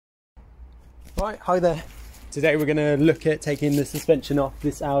Right, hi there. Today we're going to look at taking the suspension off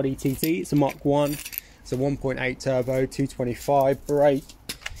this Audi TT. It's a Mach 1. It's a 1.8 turbo, 225 brake.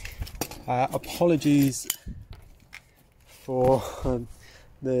 Apologies for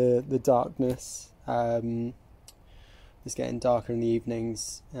the darkness. It's getting darker in the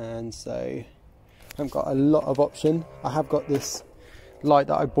evenings, and so I haven't got a lot of option. I have got this light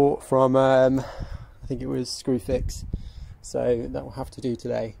that I bought from I think it was Screwfix, so that will have to do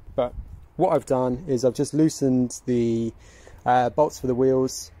today. But what I've done is I've just loosened the bolts for the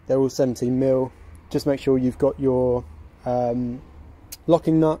wheels. They're all 17mm. Just make sure you've got your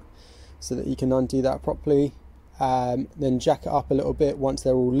locking nut so that you can undo that properly. Then jack it up a little bit once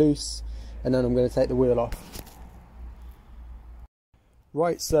they're all loose, and then I'm going to take the wheel off.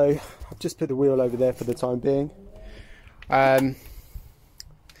 Right, so I've just put the wheel over there for the time being.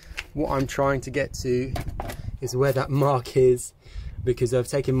 What I'm trying to get to is where that mark is, because I've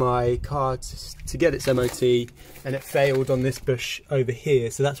taken my car to get its MOT and it failed on this bush over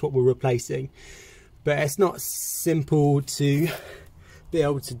here, so that's what we're replacing. But it's not simple to be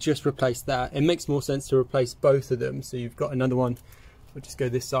able to just replace that. It makes more sense to replace both of them. So you've got another one, we'll just go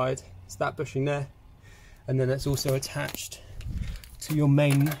this side, it's that bushing there, and then it's also attached to your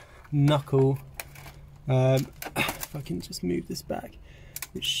main knuckle. If I can just move this back,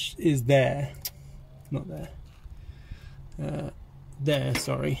 which is there, not there, there,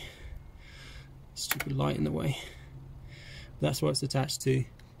 sorry, stupid light in the way. That's what it's attached to,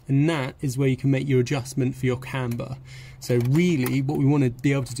 and that is where you can make your adjustment for your camber. So really what we want to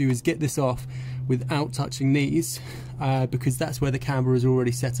be able to do is get this off without touching these, because that's where the camber is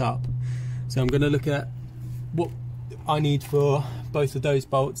already set up. So I'm going to look at what I need for both of those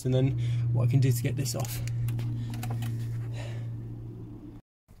bolts and then what I can do to get this off.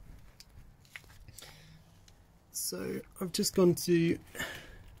 So I've just gone to,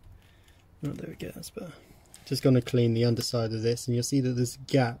 oh there we go, that's better. Just going to clean the underside of this, and you'll see that there's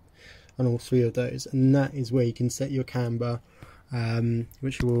a gap on all three of those, and that is where you can set your camber,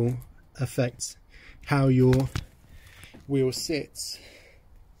 which will affect how your wheel sits.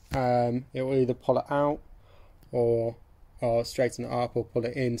 It will either pull it out or straighten it up or pull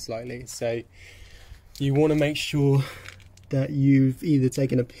it in slightly. So you want to make sure that you've either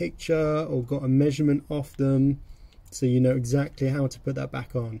taken a picture or got a measurement off them, so you know exactly how to put that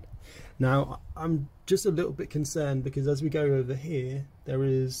back on. Now I'm just a little bit concerned because as we go over here there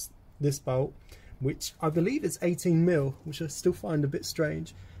is this bolt, which I believe is 18mm, which I still find a bit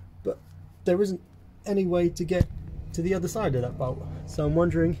strange, but there isn't any way to get to the other side of that bolt. So I'm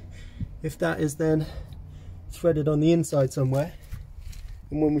wondering if that is then threaded on the inside somewhere,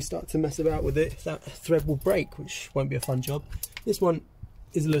 and when we start to mess about with it, that thread will break, which won't be a fun job. This one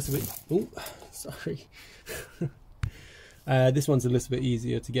is a little bit, oh sorry, this one's a little bit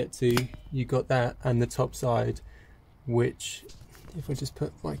easier to get to. You got that and the top side, which if I just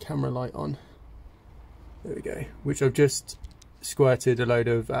put my camera light on, there we go, which I've just squirted a load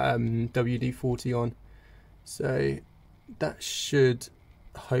of WD-40 on, so that should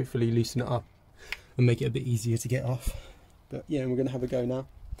hopefully loosen it up and make it a bit easier to get off. But yeah, we're going to have a go now.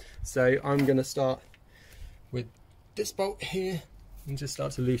 So I'm going to start with this bolt here and just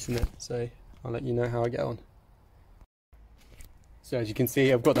start to loosen it, so I'll let you know how I get on. So as you can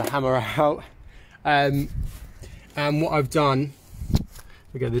see, I've got the hammer out, and what I've done,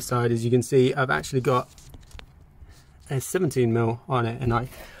 we go this side, as you can see, I've actually got a 17mm on it, and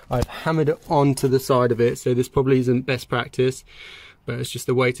I've hammered it onto the side of it. So this probably isn't best practice, but it's just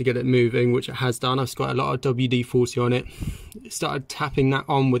the way to get it moving, which it has done. I've got a lot of WD-40 on it. Started tapping that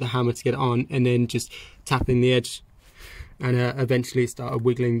on with a hammer to get it on, and then just tapping the edge, and eventually it started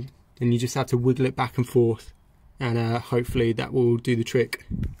wiggling, and you just have to wiggle it back and forth, and hopefully that will do the trick.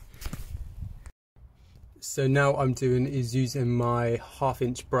 So now what I'm doing is using my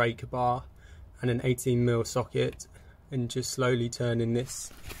 1/2" brake bar and an 18mm socket, and just slowly turning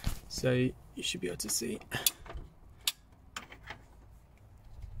this, so you should be able to see.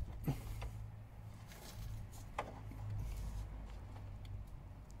 There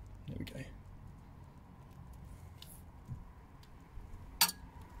we go.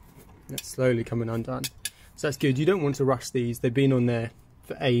 That's slowly coming undone. So that's good. You don't want to rush these. They've been on there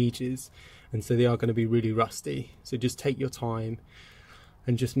for ages, and so they are going to be really rusty. So just take your time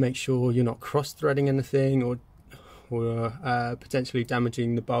and just make sure you're not cross-threading anything or potentially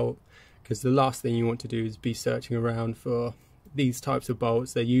damaging the bolt, because the last thing you want to do is be searching around for these types of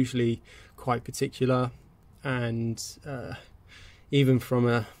bolts. They're usually quite particular, and even from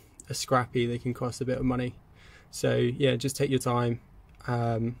a scrappy, they can cost a bit of money. So yeah, just take your time.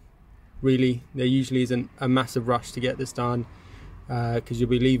 Really, there usually isn't a massive rush to get this done, because you'll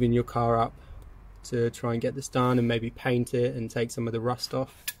be leaving your car up to try and get this done and maybe paint it and take some of the rust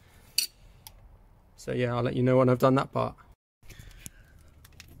off. So yeah, I'll let you know when I've done that part.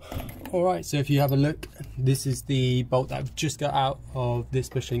 Alright, so if you have a look, this is the bolt that I've just got out of this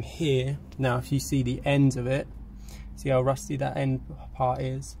bushing here. Now if you see the ends of it, see how rusty that end part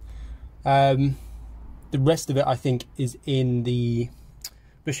is. The rest of it I think is in the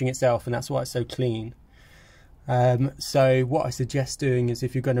bushing itself, and that's why it's so clean. So what I suggest doing is,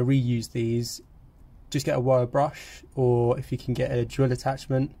 if you're going to reuse these, just get a wire brush, or if you can get a drill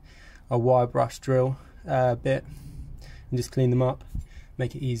attachment, a wire brush drill bit, and just clean them up,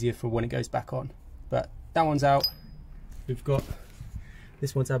 make it easier for when it goes back on. But that one's out. We've got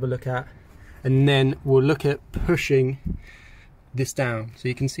this one to have a look at, and then we'll look at pushing this down. So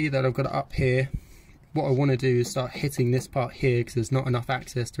you can see that I've got it up here. What I want to do is start hitting this part here, because there's not enough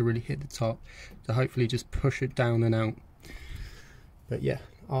access to really hit the top, so hopefully just push it down and out. But yeah,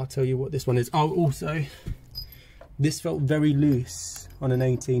 I'll tell you what this one is. Oh, also, this felt very loose on an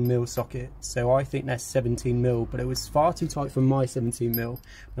 18mm socket, so I think that's 17mm, but it was far too tight for my 17mm.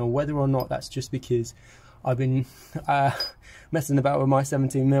 Now whether or not that's just because I've been messing about with my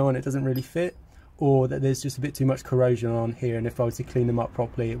 17mm and it doesn't really fit, or that there's just a bit too much corrosion on here, and if I was to clean them up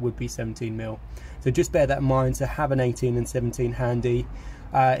properly it would be 17mm. So just bear that in mind, to have an 18 and 17 handy.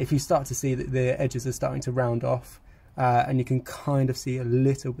 If you start to see that the edges are starting to round off, and you can kind of see a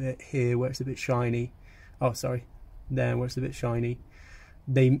little bit here where it's a bit shiny, oh sorry, there where it's a bit shiny,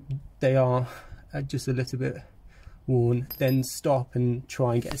 they are just a little bit worn, then stop and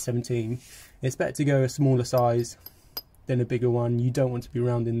try and get a 17. It's better to go a smaller size than a bigger one. You don't want to be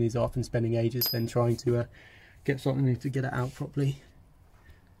rounding these off and spending ages then trying to get something to get it out properly.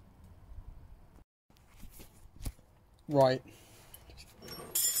 Right,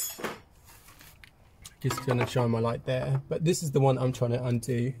 just going to shine my light there, but this is the one I'm trying to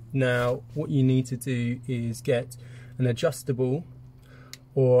undo. Now what you need to do is get an adjustable,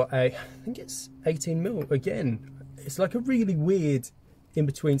 or I think it's 18mm again. It's like a really weird in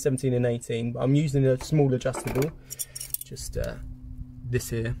between 17 and 18, but I'm using a small adjustable, just this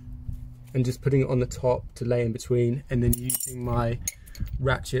here, and just putting it on the top to lay in between, and then using my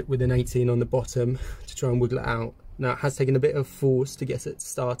ratchet with an 18 on the bottom to try and wiggle it out. Now it has taken a bit of force to get it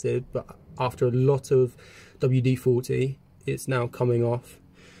started, but after a lot of WD-40 it's now coming off.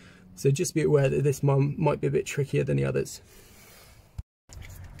 So just be aware that this one might be a bit trickier than the others.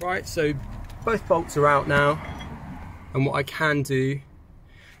 Right, so both bolts are out now, and what I can do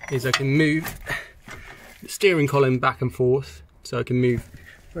is I can move the steering column back and forth. So I can move,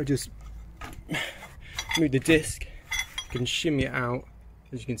 if I just move the disc, I can shimmy it out,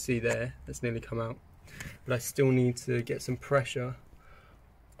 as you can see there, that's nearly come out. But I still need to get some pressure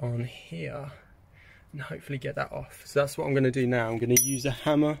on here and hopefully get that off. So that's what I'm going to do now. I'm going to use a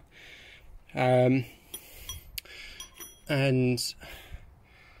hammer, and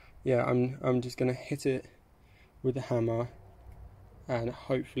yeah, I'm just going to hit it with the hammer, and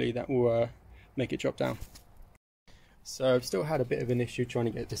hopefully that will make it drop down. So I've still had a bit of an issue trying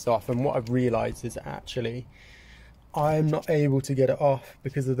to get this off, and what I've realised is actually I'm not able to get it off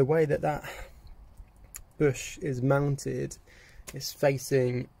because of the way that that bush is mounted. It's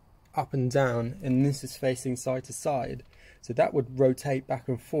facing up and down, and this is facing side to side, so that would rotate back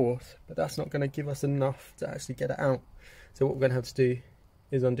and forth, but that's not going to give us enough to actually get it out. So what we're going to have to do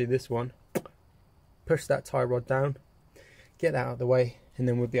is undo this one, push that tie rod down, get that out of the way, and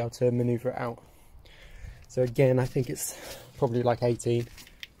then we'll be able to maneuver it out. So again, I think it's probably like 18.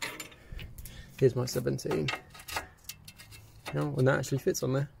 Here's my 17. Oh, and that actually fits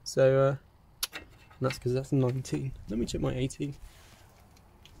on there. So that's because that's 19. Let me check my 18.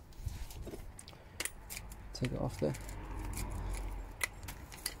 Take it off there.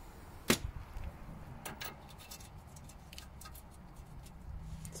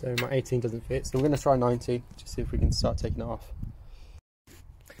 So my 18 doesn't fit, so we're going to try 19, just see if we can start taking it off.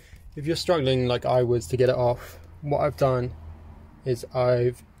 If you're struggling like I was to get it off, what I've done is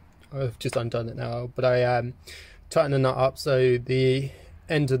I've just undone it now, but I tightened the nut up so the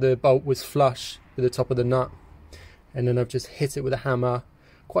end of the bolt was flush with the top of the nut, and then I've just hit it with a hammer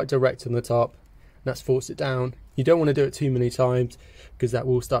quite direct on the top, and that's forced it down. You don't want to do it too many times because that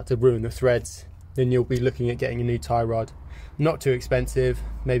will start to ruin the threads. Then you'll be looking at getting a new tie rod. Not too expensive,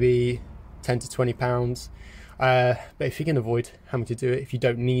 maybe 10 to 20 pounds. But if you can avoid having to do it, if you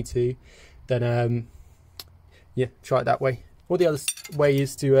don't need to, then yeah, try it that way. Or the other way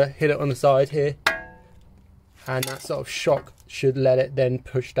is to hit it on the side here, and that sort of shock should let it then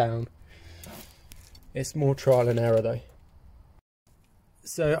push down. It's more trial and error though.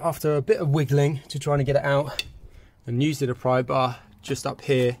 So after a bit of wiggling to try and get it out, and using a pry bar just up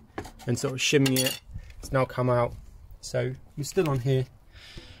here and sort of shimmying it. It's now come out, so we're still on here,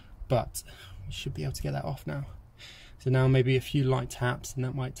 but we should be able to get that off now. So now maybe a few light taps and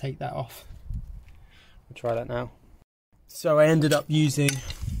that might take that off. We'll try that now. So I ended up using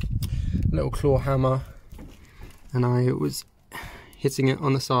a little claw hammer, and I was hitting it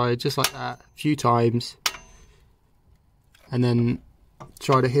on the side just like that a few times, and then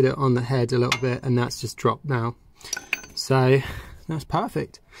try to hit it on the head a little bit, and that's just dropped now. So that's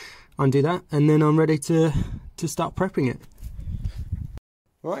perfect. Undo that, and then I'm ready to start prepping it.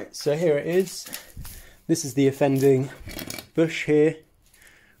 Right, so here it is. This is the offending bush here.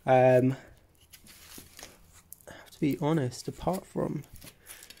 I have to be honest, apart from,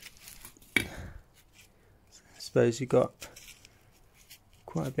 I suppose you got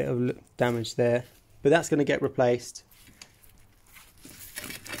quite a bit of damage there, but that's going to get replaced.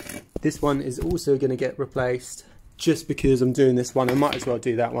 This one is also going to get replaced. Just because I'm doing this one, I might as well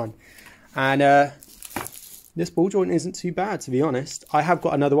do that one. And this ball joint isn't too bad, to be honest. I have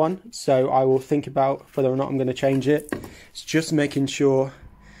got another one, so I will think about whether or not I'm going to change it. It's just making sure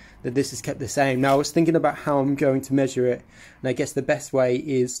that this is kept the same. Now I was thinking about how I'm going to measure it, and I guess the best way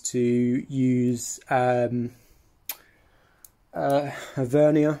is to use a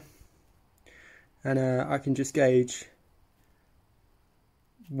vernier, and I can just gauge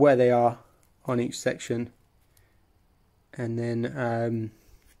where they are on each section, and then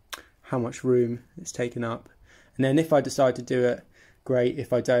how much room it's taken up. And then if I decide to do it, great.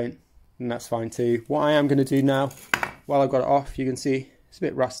 If I don't, then that's fine too. What I am going to do now, while I've got it off, you can see it's a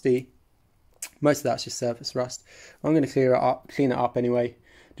bit rusty. Most of that's just surface rust. I'm going to clean it up anyway,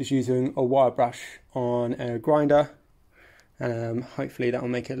 just using a wire brush on a grinder. Hopefully that will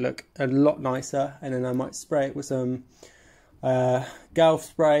make it look a lot nicer. And then I might spray it with some Galv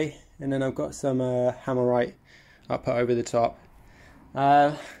spray, and then I've got some Hammerite I'll put over the top.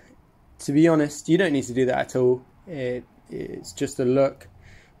 To be honest, you don't need to do that at all. It's just a look,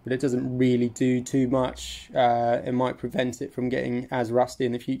 but it doesn't really do too much. It might prevent it from getting as rusty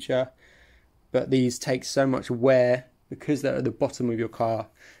in the future, but these take so much wear because they're at the bottom of your car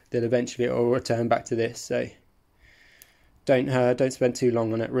that eventually it will return back to this. So don't spend too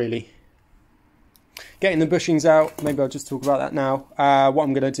long on it, really. Getting the bushings out, maybe I'll just talk about that now. What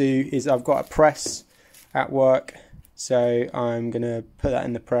I'm going to do is I've got a press at work, so I'm going to put that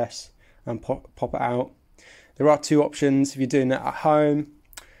in the press and pop it out. There are two options if you're doing that at home.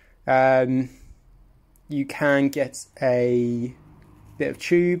 You can get a bit of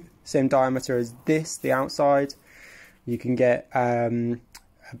tube, same diameter as this, the outside. You can get a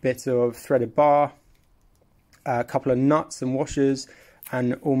bit of threaded bar, a couple of nuts and washers,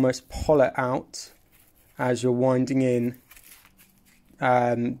 and almost pull it out as you're winding in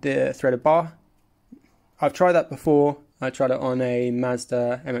the threaded bar. I've tried that before. I tried it on a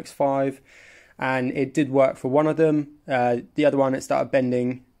Mazda MX-5 and it did work for one of them. The other one, it started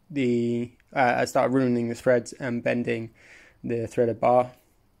bending I started ruining the threads and bending the threaded bar.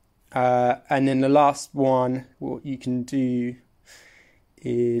 And then the last one, what you can do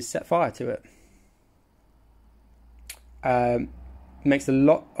is set fire to it. Makes a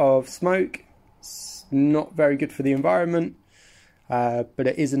lot of smoke. It's not very good for the environment. But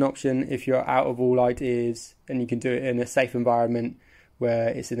it is an option if you're out of all ideas, and you can do it in a safe environment where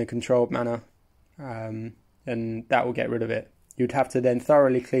it's in a controlled manner, and that will get rid of it. You'd have to then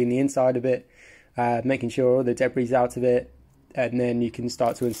thoroughly clean the inside of it, making sure all the debris is out of it, and then you can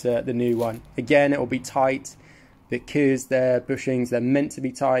start to insert the new one. Again, it will be tight because they're bushings, they're meant to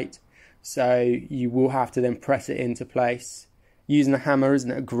be tight, so you will have to then press it into place. Using a hammer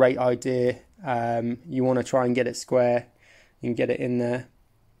isn't a great idea. You want to try and get it square. You can get it in there.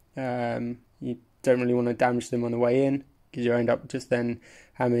 You don't really want to damage them on the way in, because you end up just then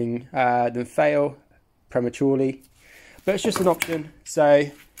having them fail prematurely. But it's just an option. So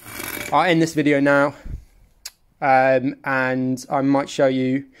I'll end this video now, and I might show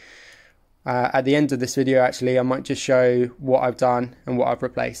you at the end of this video, actually, I might just show what I've done and what I've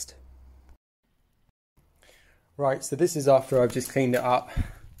replaced. Right, so this is after I've just cleaned it up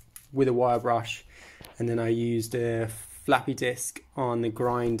with a wire brush, and then I used a flappy disc on the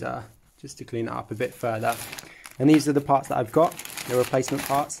grinder just to clean it up a bit further. And these are the parts that I've got, the replacement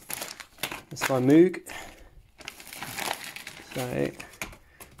parts. That's my Moog. So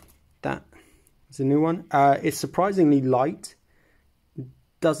that is a new one. It's surprisingly light.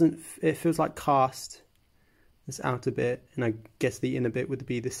 It feels like cast. This outer bit, and I guess the inner bit would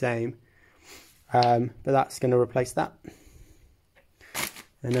be the same. But that's going to replace that.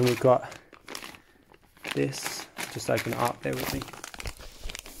 And then we've got this. Just open it up, bear with me.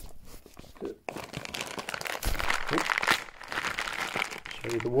 show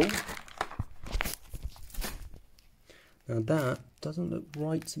you the wall. Now that doesn't look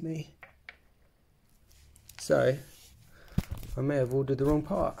right to me, so I may have ordered the wrong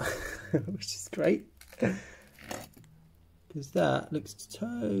part, which is great, because that looks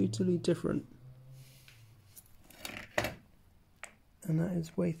totally different, and that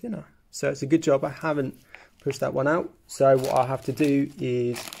is way thinner. So it's a good job I haven't pushed that one out. So what I'll have to do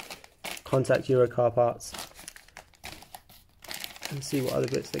is contact Euro Car Parts and see what other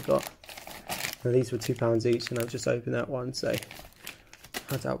bits they got. Now these were £2 each, and I've just opened that one, so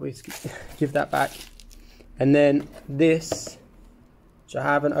I doubt we give that back. And then this, which I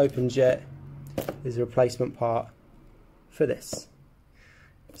haven't opened yet, is a replacement part for this.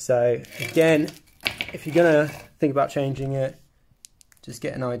 So again, if you're gonna think about changing it, just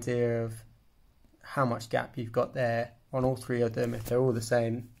get an idea of how much gap you've got there on all three of them. If they're all the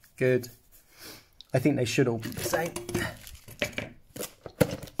same, good. I think they should all be the same.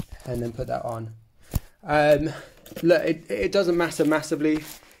 And then put that on. Look, it doesn't matter massively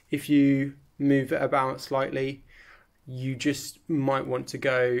if you move it about slightly. You just might want to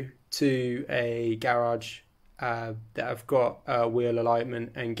go to a garage that have got wheel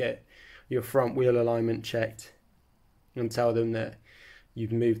alignment and get your front wheel alignment checked, and tell them that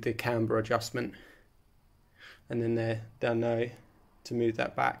you've moved the camber adjustment, and then they'll know to move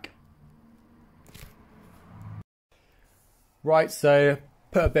that back. Right, so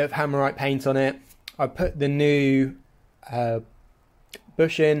put a bit of Hammerite paint on it. I put the new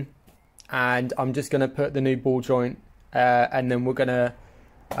bush in, and I'm just going to put the new ball joint, and then we're going to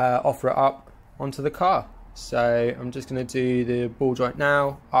offer it up onto the car. So I'm just going to do the ball joint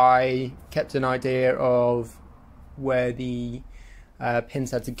now. I kept an idea of where the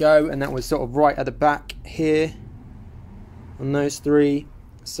pins had to go, and that was sort of right at the back here on those three.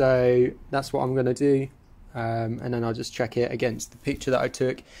 So that's what I'm going to do. And then I'll just check it against the picture that I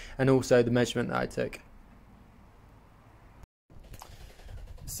took and also the measurement that I took.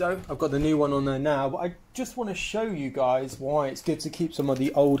 So I've got the new one on there now, but I just want to show you guys why it's good to keep some of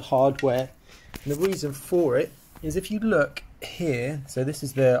the old hardware. And the reason for it is, if you look here, so this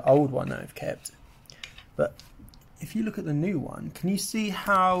is the old one that I've kept, but if you look at the new one, can you see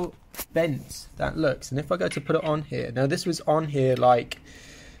how bent that looks? And if I go to put it on here, now this was on here like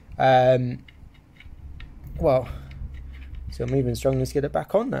well, so I'm even struggling to get it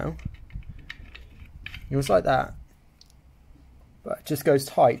back on now. It was like that, but it just goes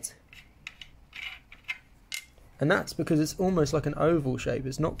tight, and that's because it's almost like an oval shape.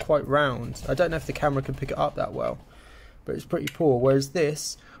 It's not quite round. I don't know if the camera can pick it up that well, but it's pretty poor. Whereas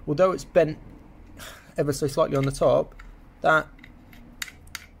this, although it's bent ever so slightly on the top, that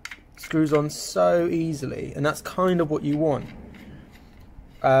screws on so easily, and that's kind of what you want.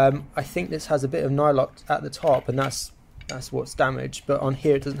 I think this has a bit of nylock at the top, and that's what's damaged, but on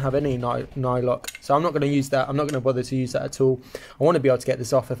here it doesn't have any nylock, so I'm not going to use that. I'm not going to bother to use that at all. I want to be able to get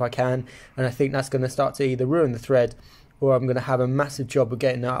this off if I can, and I think that's going to start to either ruin the thread, or I'm going to have a massive job of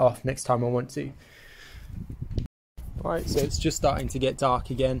getting that off next time I want to. Right, so it's just starting to get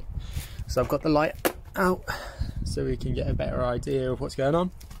dark again, so I've got the light out so we can get a better idea of what's going on.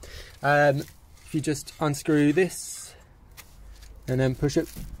 If you just unscrew this and then push it,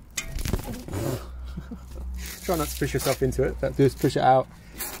 try not to push yourself into it, but just push it out,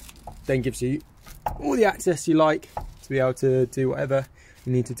 then gives you all the access you like to be able to do whatever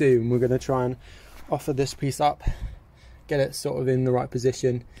you need to do. And we're going to try and offer this piece up, get it sort of in the right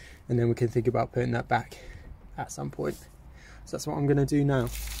position, and then we can think about putting that back at some point. So that's what I'm going to do now.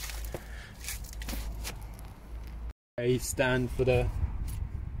 A stand for the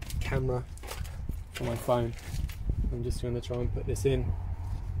camera for my phone. I'm just going to try and put this in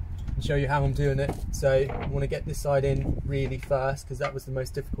and show you how I'm doing it. So I want to get this side in really fast, because that was the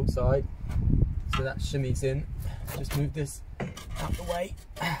most difficult side. So that shimmies in. Just move this out the way,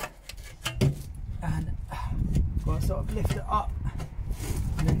 and I've got to sort of lift it up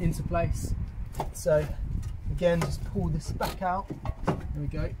and then into place. So again, just pull this back out. There we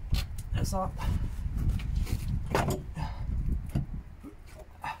go. That's up.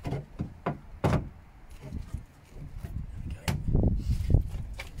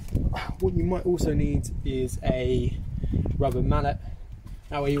 What you might also need is a rubber mallet.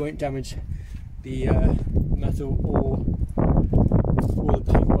 That way you won't damage the metal or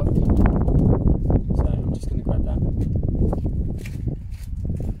the paintwork. So I'm just going to grab that.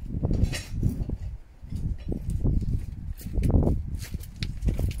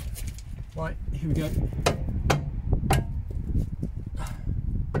 Right, here we go.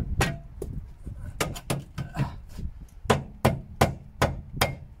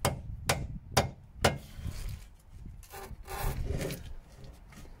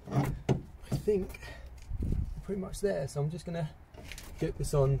 think we're pretty much there. So I'm just going to get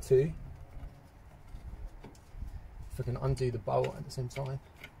this on too. If I can undo the bolt at the same time.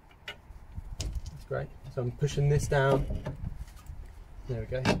 That's great. So I'm pushing this down. There we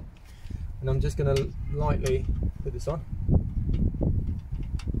go. And I'm just going to lightly put this on.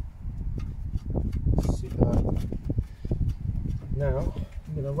 Super. Now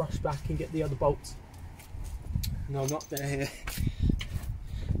I'm going to rush back and get the other bolts. No, I'm not there here.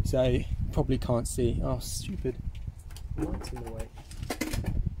 So you probably can't see. Oh, stupid. Light's in the way.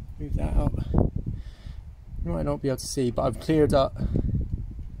 Move that up. You might not be able to see, but I've cleared up.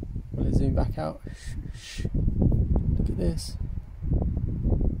 Will it zoom back out? Look at this.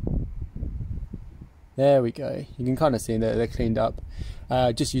 There we go. You can kind of see that they're cleaned up.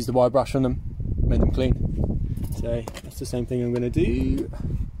 Just use the wire brush on them, made them clean. So that's the same thing I'm going to do.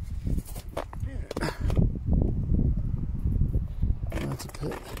 I have to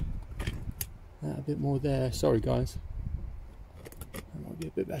put that a bit more there. Sorry guys. That might be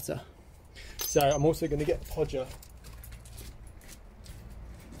a bit better. So I'm also going to get the podger.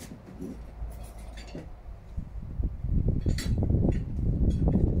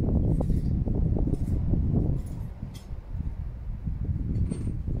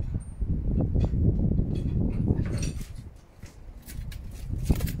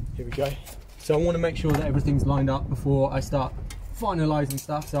 Here we go. So I want to make sure that everything's lined up before I start finalising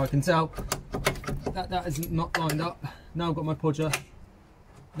stuff, so I can tell that that is not lined up. Now I've got my podger.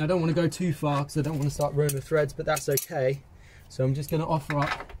 Now I don't want to go too far because I don't want to start ruining the threads, but that's okay. So I'm just going to offer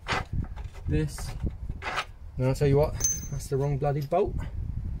up this. And I'll tell you what, that's the wrong bloody bolt.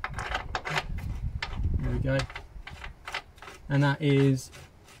 There we go. And that is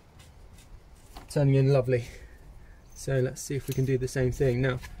turning in lovely. So let's see if we can do the same thing.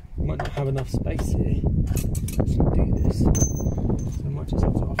 Now, we might not have enough space here to do this. So I might just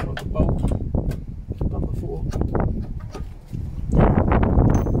have to offer up the bolt I've done before.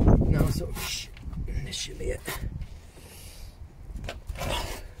 Now sort of shimmy it.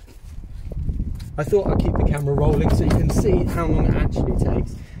 I thought I'd keep the camera rolling so you can see how long it actually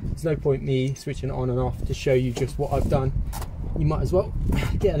takes. There's no point me switching it on and off to show you just what I've done. You might as well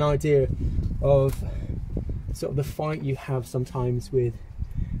get an idea of sort of the fight you have sometimes with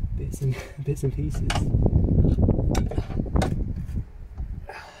bits and pieces.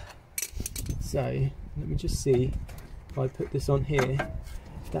 So let me just see if I put this on here,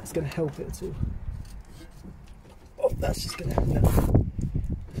 if that's going to help it at all. Oh, that's just going to no.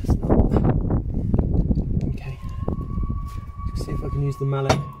 That's not. Okay. Just see if I can use the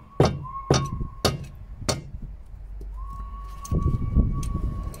mallet.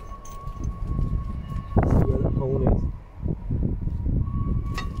 See where that hole is.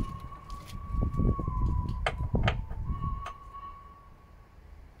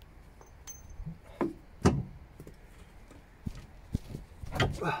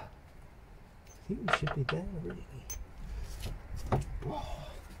 I think we should be there really.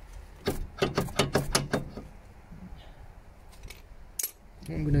 What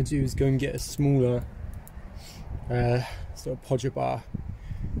I'm going to do is go and get a smaller sort of podger bar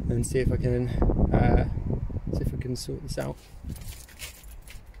and see if I can sort this out.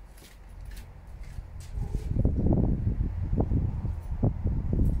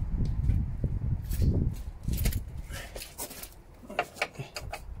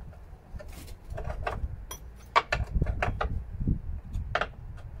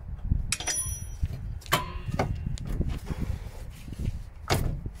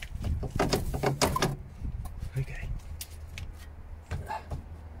 Okay.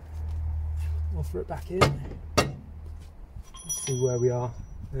 Offer it back in. Let's see where we are.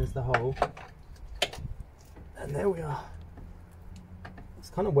 There's the hole. And there we are. It's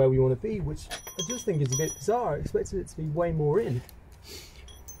kind of where we want to be, which I just think is a bit bizarre. I expected it to be way more in.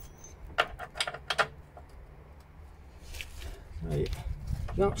 So,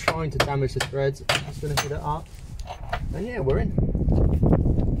 without trying to damage the threads, I'm just going to hit it up. And yeah, we're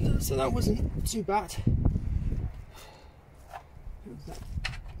in. So that wasn't too bad.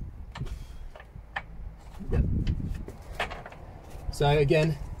 Yep. So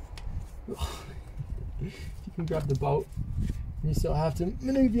again, you can grab the bolt and you sort of have to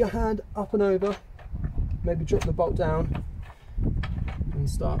manoeuvre your hand up and over, maybe drop the bolt down and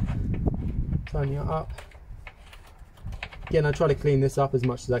start turning it up. Again, I try to clean this up as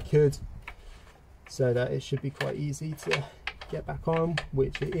much as I could so that it should be quite easy to get back on,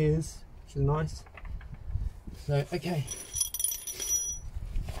 which it is, which is nice. So okay,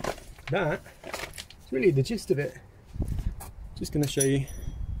 that is really the gist of it. Just going to show you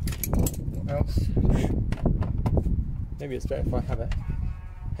what else. Maybe it's better if I have it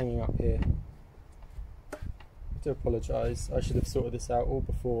hanging up here do apologise, I should have sorted this out all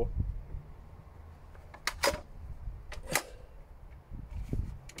before.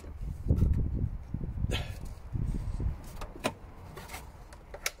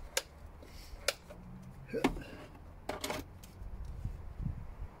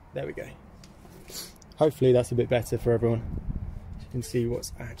 There we go. Hopefully that's a bit better for everyone. You can see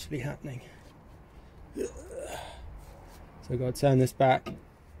what's actually happening. So I've got to turn this back,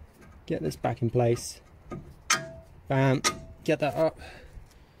 get this back in place, bam, get that up,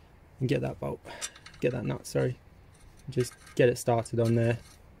 and get that bolt, get that nut, sorry, just get it started on there.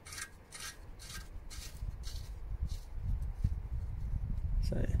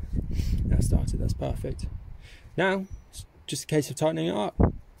 So that's started, that's perfect. Now it's just a case of tightening it up.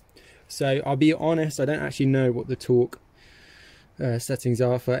 So I'll be honest, I don't actually know what the torque settings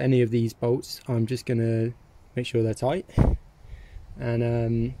are for any of these bolts. I'm just going to make sure they're tight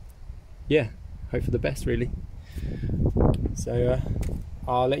and yeah, hope for the best really. So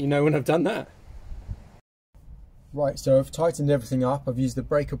I'll let you know when I've done that. Right, so I've tightened everything up. I've used the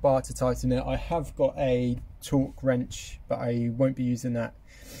breaker bar to tighten it. I have got a torque wrench, but I won't be using that.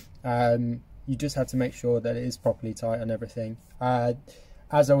 You just have to make sure that it is properly tight on everything.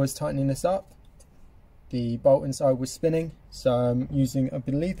 As I was tightening this up, the bolt inside was spinning, so I'm using, I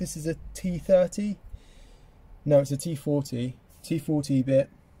believe this is a T30, no it's a T40 bit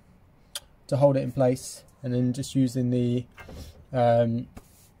to hold it in place, and then just using the ring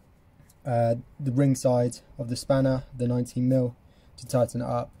side of the spanner, the 19mm, to tighten it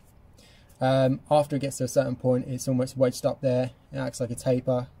up. After it gets to a certain point, it's almost wedged up there, it acts like a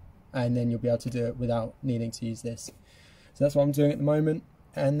taper, and then you'll be able to do it without needing to use this. So that's what I'm doing at the moment,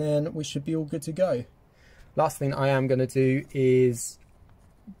 and then we should be all good to go. Last thing I am going to do is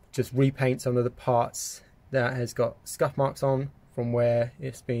just repaint some of the parts that has got scuff marks on from where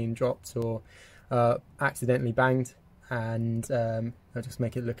it's been dropped or accidentally banged, and I'll just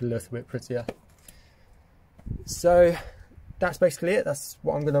make it look a little bit prettier. So that's basically it. That's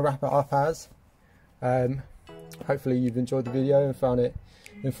what I'm going to wrap it up as. Hopefully you've enjoyed the video and found it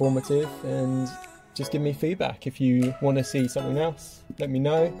informative, and just give me feedback. If you want to see something else, let me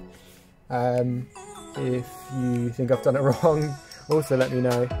know. If you think I've done it wrong, also let me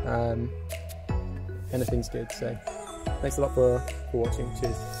know. Anything's good. So thanks a lot for watching.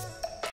 Cheers.